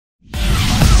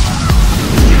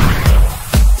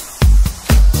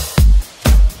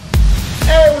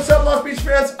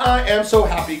I am so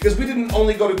happy because we didn't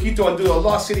only go to Quito and do a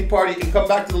Lost City party and come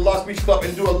back to the Lost Beach Club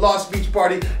and do a Lost Beach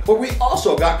party, but we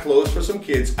also got clothes for some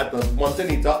kids at the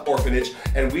Montanita Orphanage,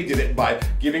 and we did it by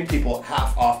giving people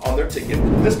half off on their ticket.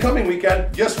 This coming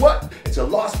weekend, guess what? It's a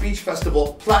Lost Beach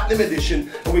Festival Platinum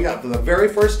Edition, and we have for the very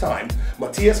first time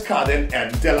Matias Caden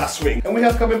and De La Swing. And we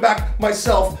have coming back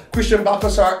myself, Christian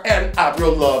Balcazar, and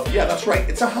Gabriel Love. Yeah, that's right,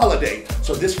 it's a holiday.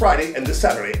 So this Friday and this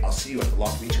Saturday, I'll see you at the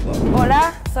Lost Beach Club.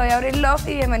 Hola, soy Gabriel Love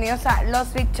y bienvenidos a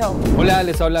Lost Beach Show. Hola,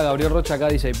 les habla Gabriel Rocha, acá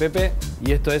DJ Pepe,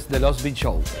 y esto es The Lost Beach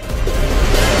Show.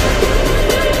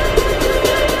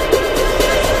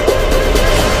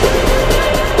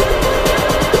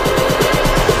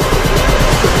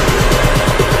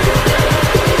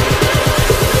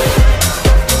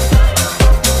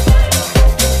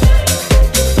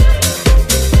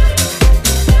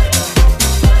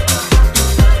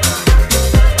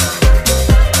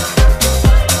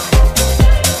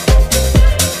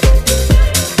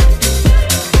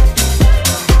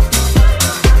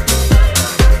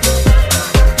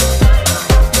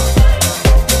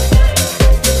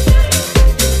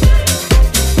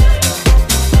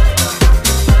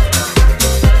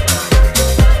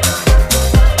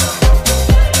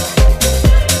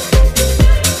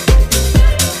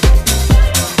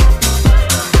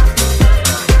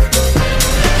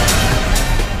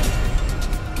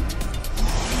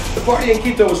 The party in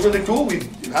Quito was really cool. We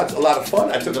had a lot of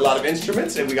fun. I took a lot of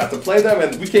instruments and we got to play them,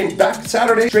 and we came back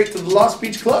Saturday straight to the Lost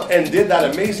Beach Club and did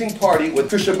that amazing party with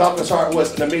Christian Balcazar, who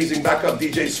was an amazing backup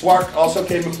DJ. Swark also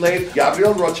came and played.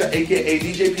 Gabriel Rocha, aka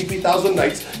DJ PP Thousand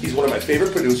Nights. He's one of my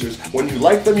favorite producers. When you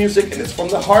like the music and it's from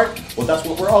the heart, well, that's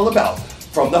what we're all about.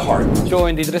 From the heart. Llevo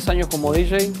 23 años como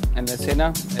DJ en la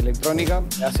escena electrónica.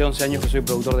 Hace 11 años que soy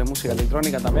productor de música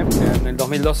electrónica también. En el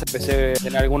 2012 empecé a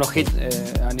tener algunos hits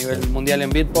a nivel mundial en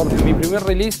Beatport. Mi primer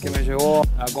release que me llevó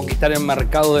a conquistar el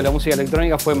mercado de la música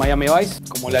electrónica fue Miami Vice,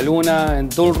 como La Luna en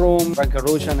Tool Room, Frank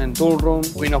Russian en Tool Room,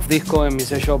 Queen of Disco en mi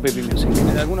sello PP Music.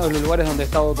 En algunos de los lugares donde he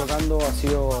estado tocando ha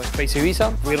sido Space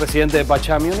Ibiza. Fui residente de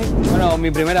Pachá, Múnich. Bueno, mi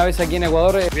primera vez aquí en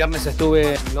Ecuador, el viernes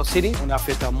estuve en Lost City, una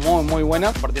fiesta muy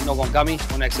buena, compartiendo con Cami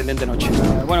una excelente noche.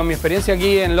 Bueno, mi experiencia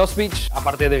aquí en Lost Beach,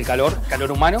 aparte del calor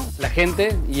humano, la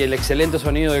gente y el excelente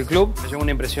sonido del club, me llevó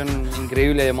una impresión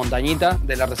increíble de montañita,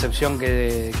 de la recepción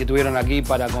que tuvieron aquí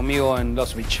para conmigo en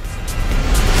Lost Beach.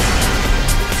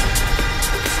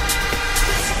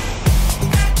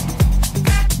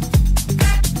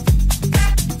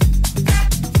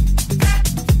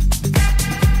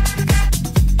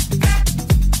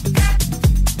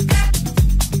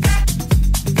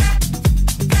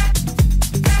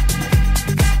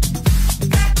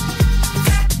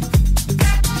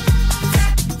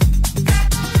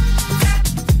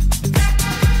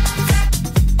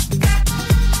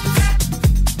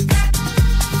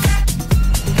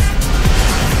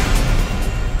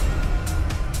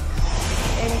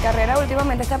 Carrera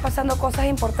últimamente están pasando cosas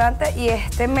importantes y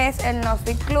este mes el Lost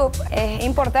Beach Club es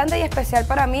importante y especial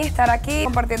para mí estar aquí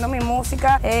compartiendo mi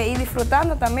música y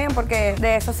disfrutando también, porque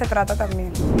de eso se trata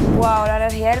también. Wow, la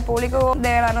energía del público, de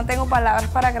verdad no tengo palabras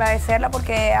para agradecerla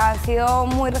porque han sido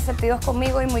muy receptivos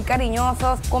conmigo y muy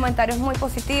cariñosos, comentarios muy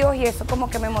positivos, y eso como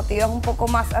que me motiva un poco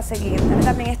más a seguir.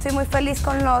 También estoy muy feliz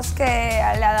con los que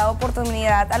le ha dado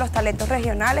oportunidad a los talentos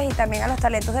regionales y también a los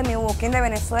talentos de mi booking de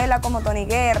Venezuela, como Tony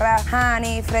Guerra,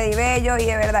 Hani, Freddy Bello, y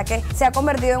de verdad que se ha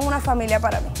convertido en una familia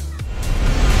para mí.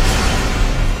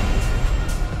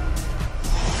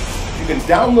 You can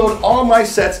download all my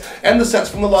sets and the sets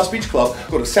from the Lost Beach Club.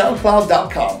 Go to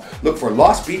soundcloud.com, look for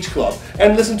Lost Beach Club,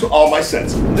 and listen to all my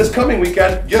sets. This coming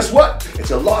weekend, guess what? It's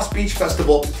a Lost Beach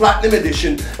Festival Platinum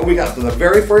Edition, and we have for the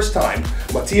very first time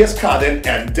Matias Caden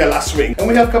and De La Swing. And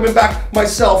we have coming back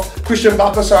myself, Christian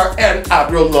Balcazar, and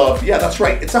Gabriel Love. Yeah, that's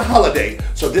right, it's a holiday.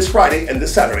 So this Friday and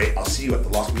this Saturday, I'll see you at the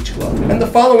Lost Beach Club. And the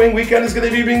following weekend is going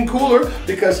to be even cooler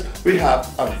because we have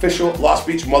an official Lost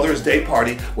Beach Mother's Day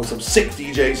party with some sick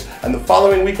DJs. And the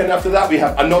following weekend after that, we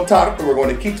have Anotar, and we're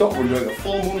going to Quito. We're doing a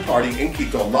full moon party in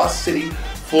Quito, Lost City,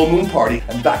 full moon party,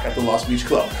 and back at the Lost Beach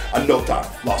Club. Anotar,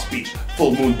 Lost Beach,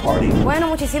 full moon party. Bueno,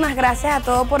 muchísimas gracias a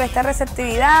todos por esta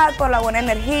receptividad, por la buena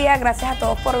energía. Gracias a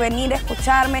todos por venir a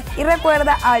escucharme. Y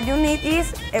recuerda, all you need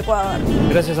is Ecuador.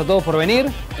 Gracias a todos por venir.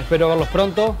 Espero verlos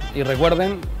pronto. Y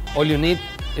recuerden, all you need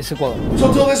is Ecuador.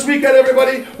 So till this weekend,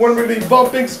 everybody, when we're going to be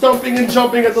bumping, stumping, and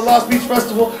jumping at the Lost Beach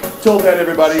Festival. Till then,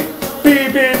 everybody, be.